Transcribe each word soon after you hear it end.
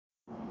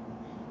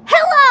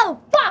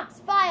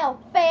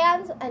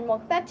and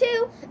welcome back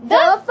to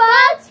The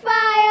Fox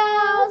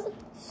Files!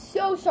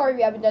 So sorry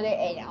we haven't done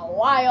it in a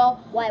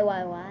while. Why?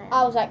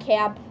 I was at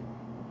camp.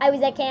 I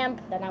was at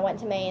camp. Then I went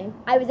to Maine.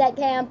 I was at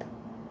camp.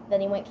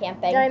 Then you went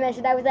camping. Did I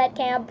mention I was at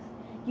camp?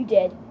 You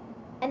did.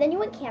 And then you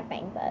went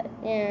camping, but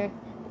Yeah.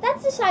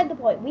 that's beside the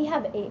point. We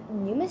have a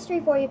new mystery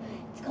for you.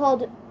 It's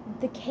called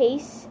The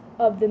Case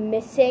of the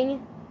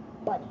Missing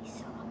Bunny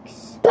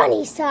Socks.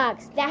 Bunny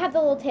socks! That have the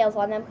little tails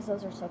on them because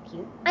those are so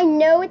cute. I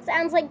know it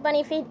sounds like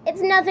bunny feet.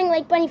 It's nothing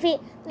like bunny feet.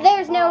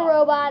 There's no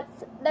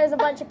robots. There's a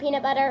bunch of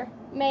peanut butter,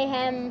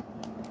 mayhem,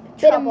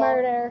 bit of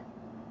murder.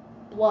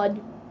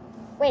 Blood.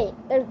 Wait,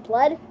 there's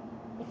blood?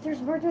 If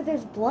there's murder,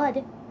 there's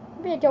blood.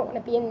 Maybe I don't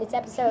want to be in this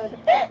episode.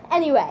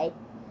 Anyway,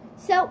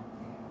 so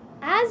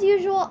as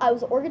usual, I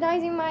was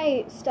organizing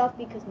my stuff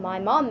because my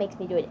mom makes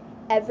me do it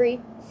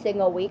every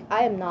single week.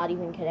 I am not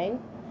even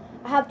kidding.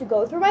 I have to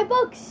go through my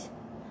books.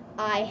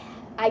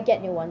 I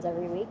get new ones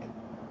every week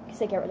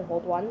because I get rid of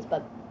old ones,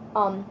 but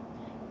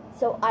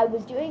so I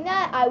was doing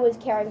that. I was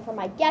caring for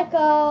my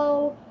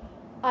gecko.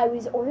 I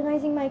was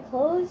organizing my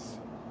clothes.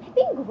 I've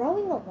been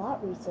growing a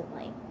lot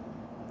recently.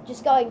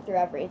 Just going through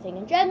everything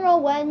in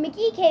general when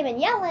Magee came in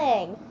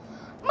yelling,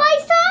 "My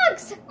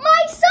socks!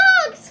 My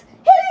socks!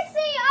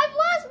 Trixie, I've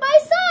lost my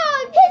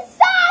socks! His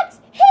socks!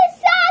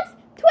 His socks!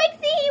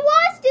 Trixie, he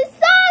lost his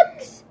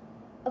socks!"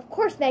 Of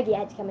course, Magee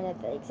had to come in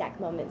at the exact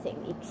moment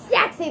saying the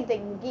exact same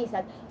thing Magee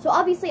said. So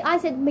obviously I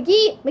said,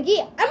 Magee,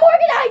 I'm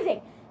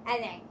organizing!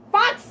 And then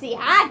Foxy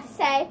had to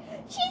say,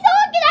 "She's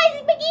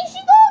organizing, Magee,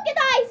 she's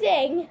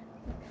organizing!"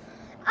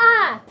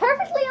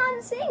 Perfectly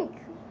on sync.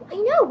 I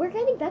know, we're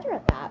getting better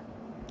at that.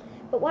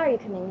 But why are you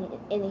coming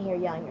in here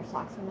yelling your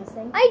socks are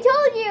missing? I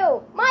told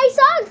you! My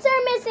socks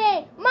are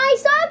missing! My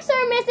socks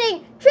are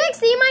missing!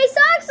 Trixie, my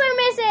socks are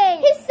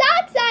missing! His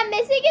socks are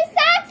missing! His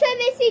socks are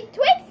missing!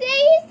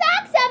 Trixie, his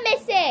socks are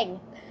missing!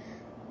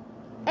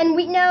 And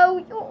we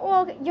know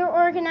you're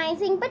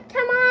organizing, but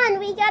come on,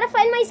 we gotta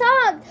find my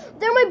socks!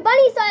 They're my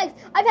bunny socks!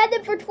 I've had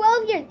them for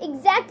 12 years,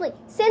 exactly,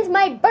 since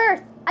my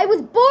birth! I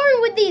was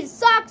born with these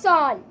socks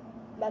on!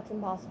 That's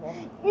impossible.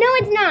 No,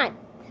 it's not!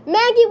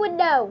 Magee would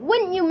know,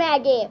 wouldn't you,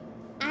 Magee?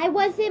 I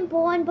wasn't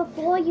born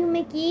before you,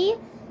 Magee.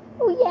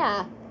 Oh,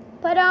 yeah.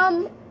 But,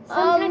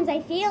 sometimes I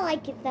feel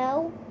like it,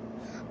 though.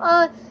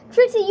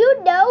 Trixie,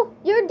 you know.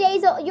 You're a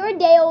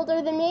day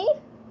older than me.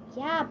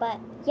 Yeah, but,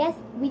 yes,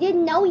 we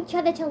didn't know each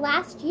other till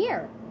last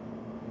year.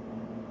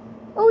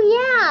 Oh,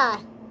 yeah.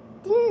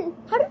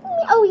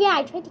 Oh, yeah,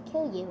 I tried to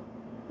kill you.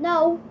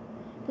 No,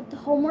 but the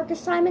homework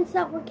assignments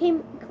that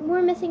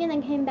were missing and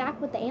then came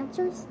back with the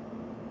answers.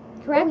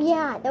 Correct? Oh,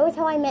 yeah, that was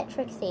how I met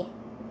Trixie.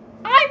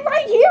 I'm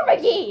right here,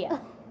 Magee!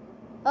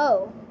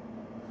 Oh.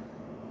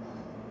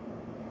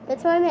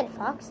 That's how I met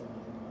Foxy.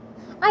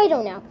 I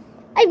don't know.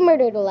 I've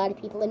murdered a lot of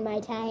people in my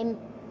time.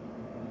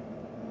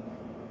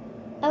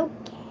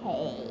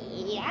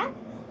 Okay. I'm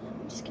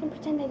just gonna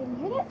pretend I didn't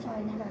hear that so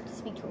I never have to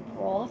speak to a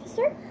parole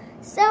officer.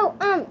 So,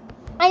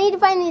 I need to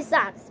find these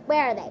socks.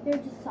 Where are they?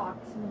 They're just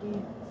socks,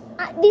 Magee.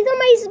 These are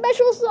my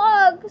special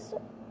socks.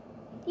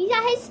 These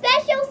are his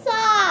special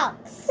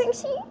socks!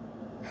 Trixie,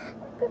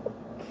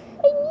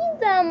 I need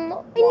them.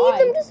 Why?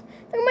 I need them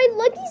they're my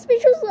lucky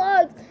special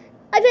socks.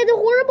 I've had a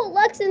horrible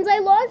luck since I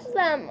lost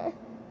them.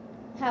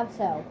 How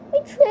so? I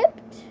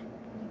tripped.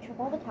 You trip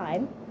all the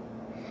time.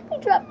 I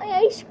dropped my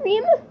ice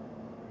cream.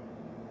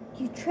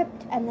 You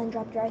tripped and then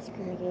dropped your ice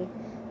cream, Magee.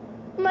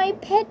 My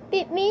pet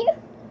bit me.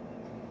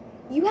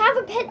 You have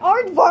a pet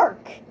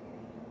aardvark!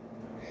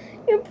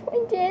 Your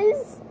point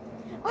is?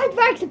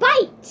 Aardvarks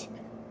bite!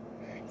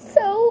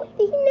 So,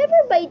 he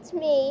never bites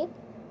me.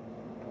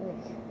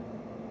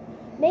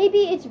 Maybe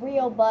it's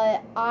real,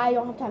 but I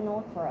don't have time to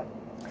look for it.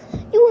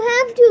 You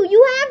have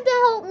to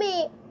help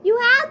me. You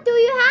have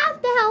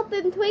to help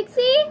him,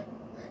 Trixie.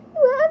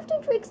 You have to,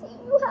 Trixie,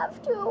 you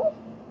have to.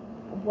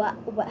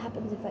 What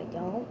happens if I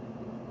don't?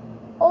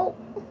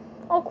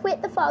 I'll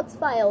quit the Fox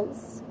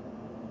Files.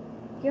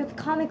 You're the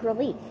comic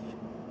relief.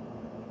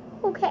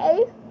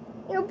 Okay.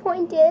 Your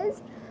point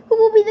is, who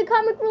will be the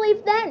comic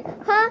relief then?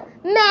 Huh?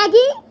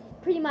 Magee?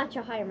 Pretty much,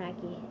 I'll hire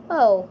Magee.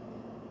 Oh.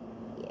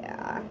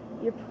 Yeah,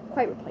 you're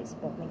quite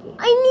replaceable, Magee.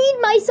 I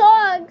need my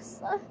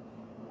socks.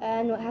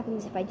 And what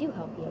happens if I do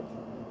help you?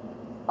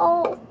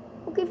 I'll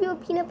give you a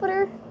peanut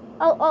butter.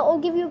 I'll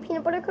give you a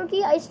peanut butter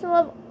cookie. I still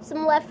have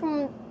some left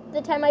from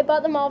the time I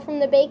bought them all from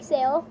the bake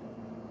sale.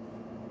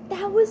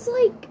 That was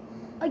like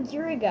a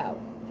year ago.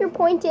 Your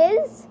point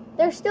is,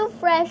 they're still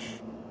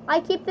fresh. I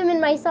keep them in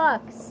my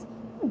socks.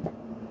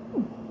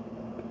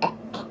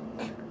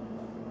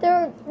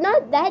 They're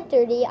not that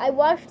dirty. I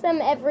wash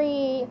them I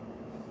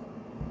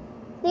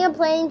think I'm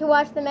planning to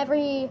wash them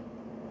every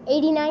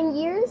 89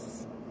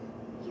 years.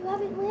 You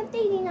haven't lived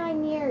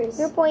 89 years.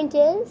 Your point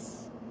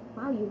is?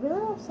 Wow, you really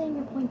love saying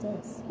your point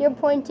is. Your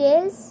point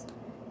is?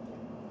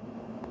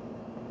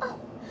 Oh,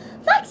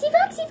 Foxy!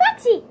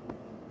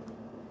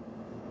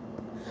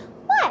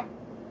 What?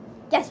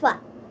 Guess what?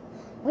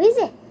 What is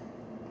it?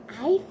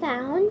 I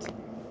found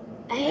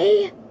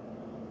a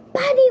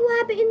bunny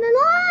rabbit in the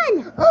lawn.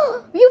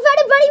 You found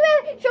a bunny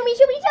rabbit? Show me.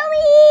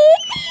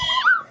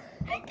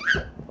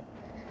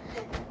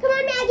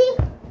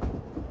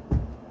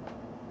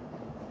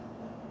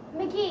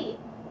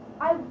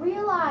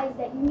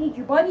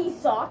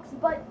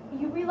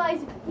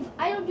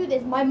 I don't do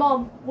this, my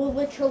mom will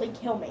literally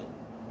kill me.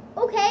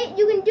 Okay,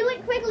 you can do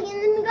it quickly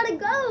and then we gotta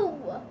go.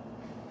 Well,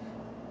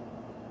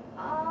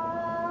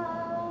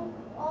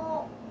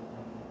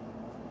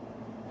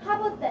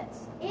 how about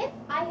this? If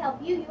I help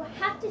you, you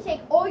have to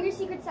take all your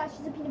secret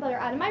stashes of peanut butter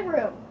out of my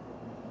room.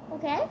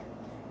 Okay.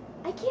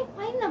 I can't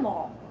find them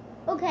all.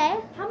 Okay.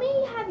 How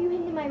many have you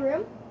hidden in my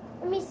room?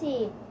 Let me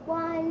see.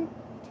 1,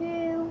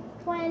 2,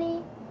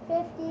 20,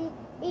 50,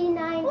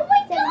 89, Oh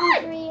my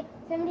 73,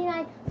 79.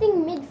 I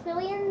think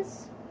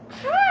mid-trillions.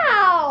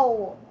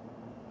 How?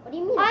 What do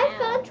you mean? I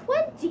how? found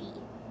 20.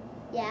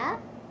 Yeah?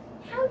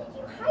 How did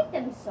you hide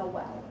them so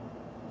well?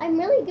 I'm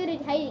really good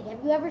at hiding.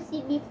 Have you ever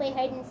seen me play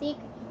hide and seek?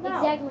 No.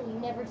 Exactly. You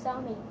never saw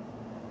me.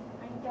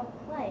 I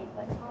don't play,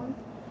 but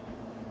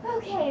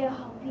okay, I'll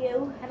help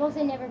you. I've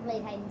also never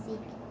played hide and seek.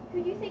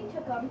 Who do you think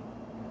took them?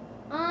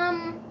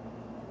 I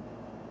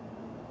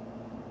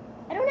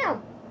don't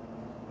know.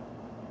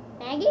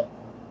 Maggie?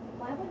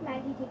 Why would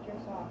Maggie take your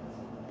socks?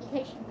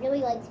 Because she really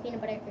likes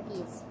peanut butter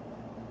cookies.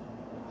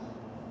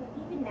 But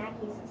even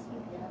Maggie isn't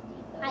stupid enough to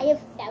eat those. I have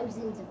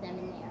thousands of them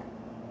in there.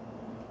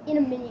 In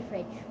a mini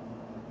fridge.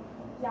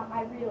 Yeah,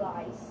 I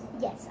realize.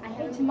 Yes, I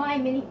have. It's my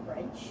mini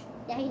fridge.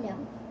 Yeah, I know.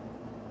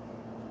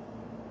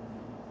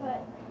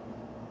 But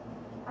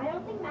I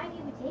don't think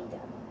Maggie would take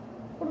them.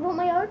 What about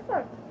my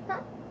artwork?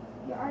 Huh?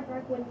 Your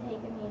aardvark wouldn't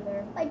take them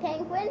either. My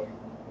penguin?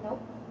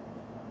 Nope.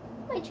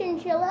 My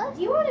chinchilla?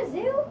 Do you want a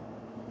zoo?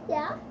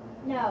 Yeah.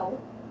 No.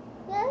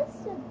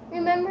 Yes.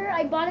 Remember,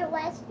 I bought it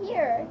last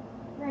year.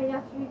 Right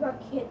after you got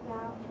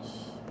kidnapped.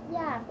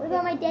 Yeah. What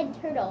about my dead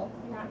turtle?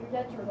 Not your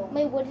dead turtle.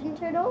 My wooden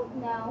turtle?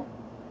 No.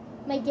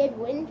 My dead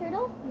wooden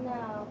turtle?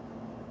 No.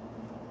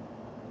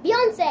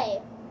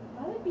 Beyonce!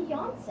 Why would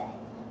Beyonce?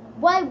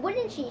 Why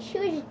wouldn't she? She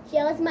was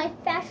jealous of my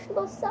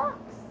fashionable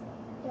socks.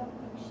 I don't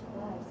think she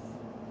was.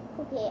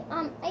 Okay,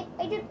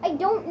 I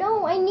don't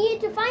know. I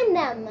needed to find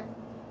them.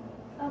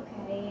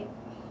 Okay.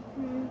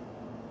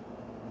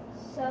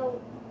 So,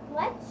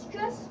 let's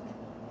just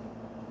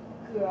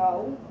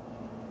go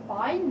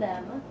find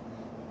them.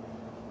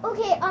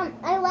 Okay,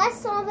 I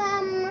last saw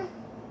them.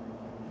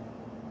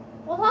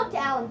 We'll talk to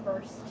Alan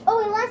first.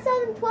 Oh, I last saw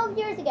them 12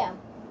 years ago.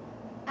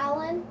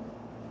 Alan?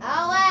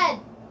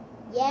 Alan!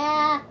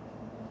 Yeah.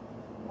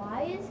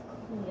 Why is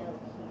Cleo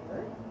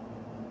here?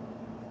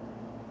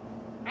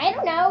 I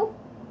don't know.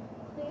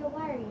 Cleo,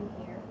 why are you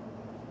here?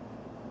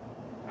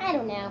 I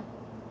don't know.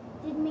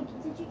 Did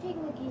you take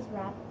Mickey's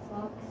rabbit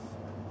socks?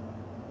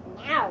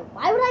 Now,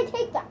 why would I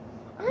take them?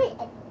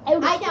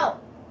 I know.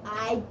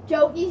 I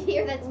don't need to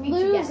hear that speech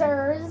again.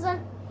 Losers.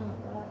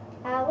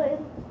 Alan,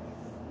 did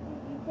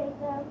you take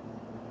them?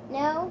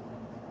 No.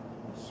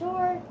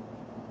 Sure.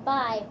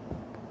 Bye.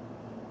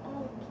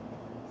 Okay,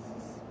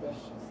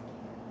 suspicious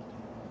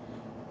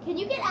character. Can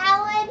you get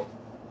Alan?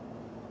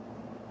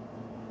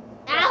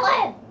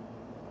 Alan!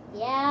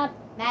 Yeah.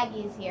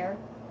 Maggie's here.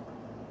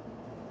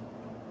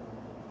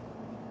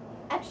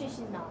 Actually,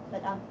 she's not,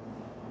 but,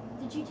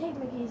 did you take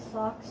Mickey's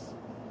socks?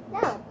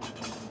 No.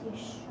 You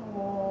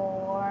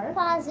sure?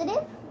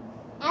 Positive.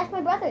 Ask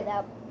my brother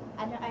though.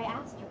 I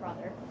asked your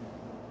brother.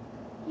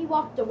 He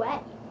walked away.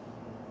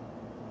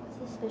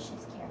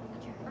 Suspicious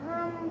character.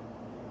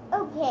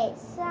 Okay,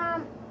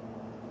 so,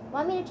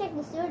 want me to check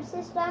the sewage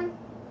system?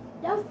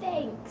 No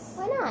thanks.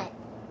 Why not?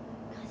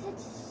 Because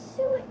it's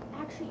sewage.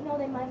 Actually, no,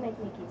 they might make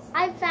Mickey's.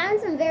 I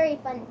found some very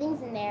fun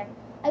things in there.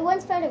 I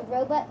once found a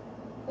robot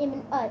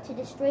to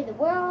destroy the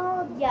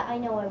world. Yeah, I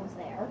know I was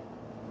there.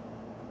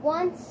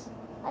 Once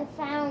I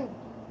found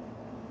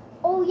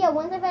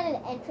an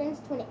entrance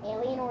to an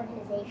alien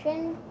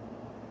organization.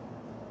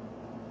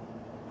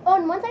 Oh,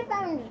 and once I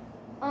found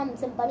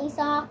some bunny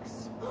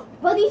socks.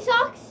 Bunny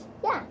socks?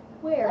 Yeah,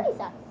 Where? bunny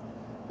socks.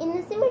 In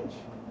the sewage.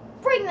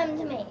 Bring them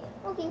to me.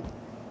 Okay.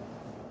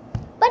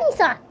 Bunny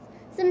socks.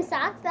 Some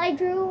socks that I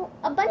drew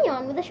a bunny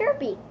on with a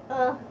Sharpie.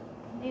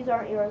 These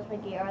aren't yours,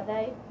 Mickey, are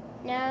they?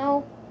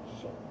 No.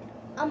 Shit.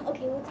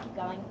 Okay, let's keep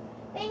going.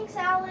 Thanks,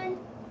 Alan.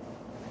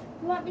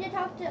 You want me to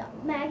talk to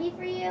Maggie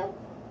for you?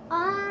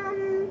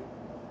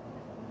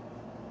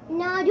 No, do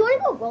you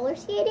want to go roller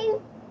skating?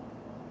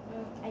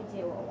 I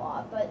do a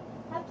lot, but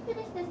I have to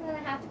finish this and then I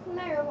have to clean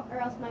my room or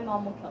else my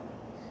mom will kill me.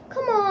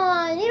 Come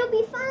on, it'll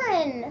be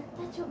fun.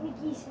 That's what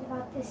Mickey said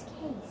about this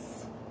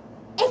case.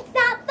 It's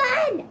not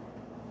fun!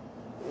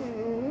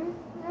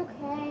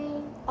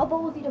 Okay. I'll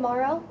bowl with you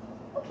tomorrow.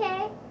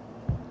 Okay.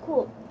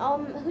 Cool.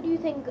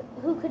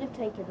 Who could have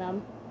taken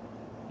them?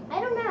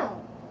 I don't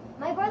know.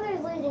 My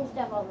brother's losing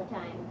stuff all the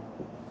time.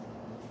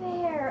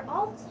 Fair.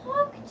 I'll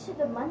talk to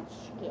the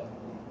Munchkin.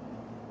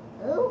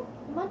 Who?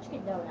 The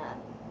Munchkin Donut.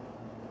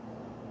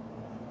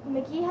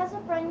 Mickey has a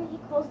friend he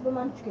calls the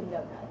Munchkin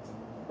Donut.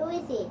 Who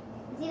is he? Is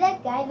he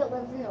that guy that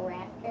lives in the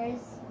rafters?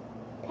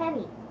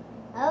 Penny.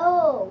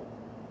 Oh.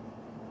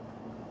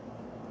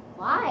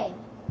 Why?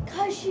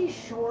 'Cause she's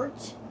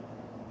short.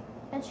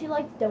 And she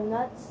likes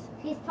donuts.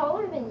 She's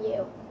taller than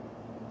you.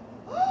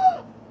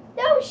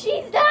 No,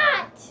 she's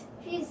not!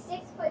 She's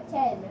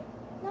 6'10".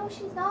 No,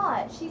 she's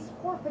not. She's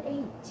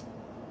 4'8".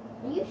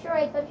 Are you sure?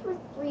 I thought she was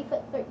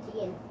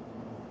 3'13".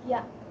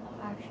 Yeah.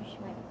 Actually, she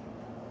might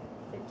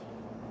be 15.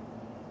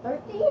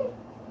 13?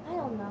 I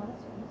don't know.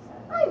 That's what he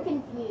said. I'm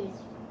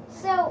confused.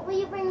 So, will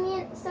you bring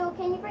me in? So,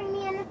 can you bring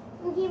me in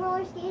Magee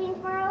roller skating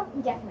tomorrow?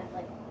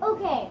 Definitely.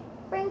 Okay.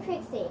 Bring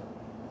Trixie.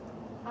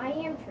 I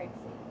am Trixie.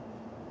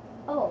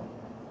 Oh.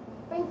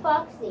 Bring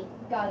Foxy.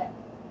 Got it.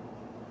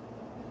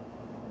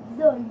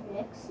 The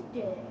next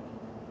day,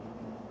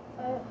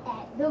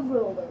 at the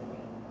roller rink.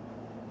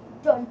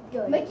 Dun,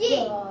 dun,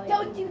 Magee, dun.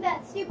 don't do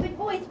that stupid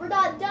voice. We're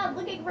not done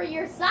looking for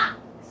your socks.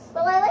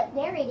 Well, I like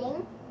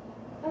narrating.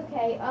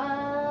 Okay,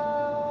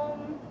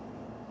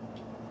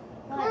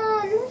 Come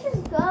on, let's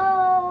just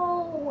go.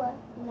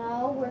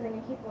 No, we're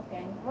gonna keep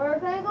looking. We're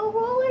gonna go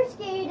roller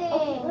skating.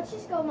 Okay, let's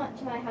just go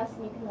to my house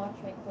and you can watch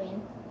me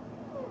clean.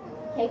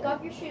 Take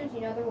off your shoes,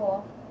 you know the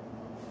rule.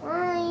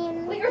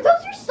 Fine. Wait, are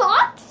those your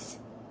socks?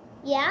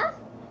 Yeah,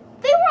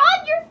 They were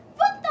on your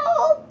foot the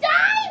whole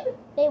time!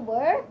 they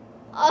were.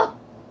 Oh,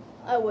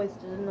 I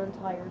wasted an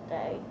entire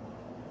day.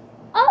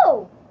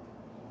 Oh,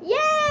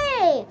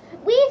 yay!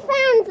 We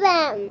found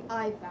them.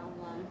 I found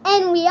them.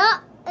 And we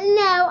all,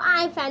 no,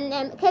 I found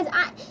them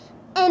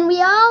and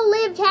we all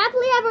lived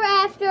happily ever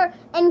after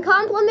and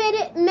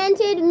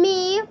complimented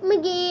me,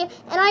 Magee, and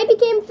I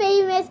became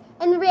famous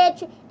and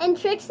rich, and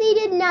Trixie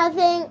did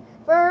nothing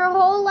for her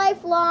whole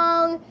life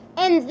long,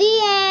 and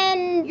the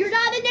end. You're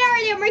not a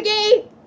narrator, Magee!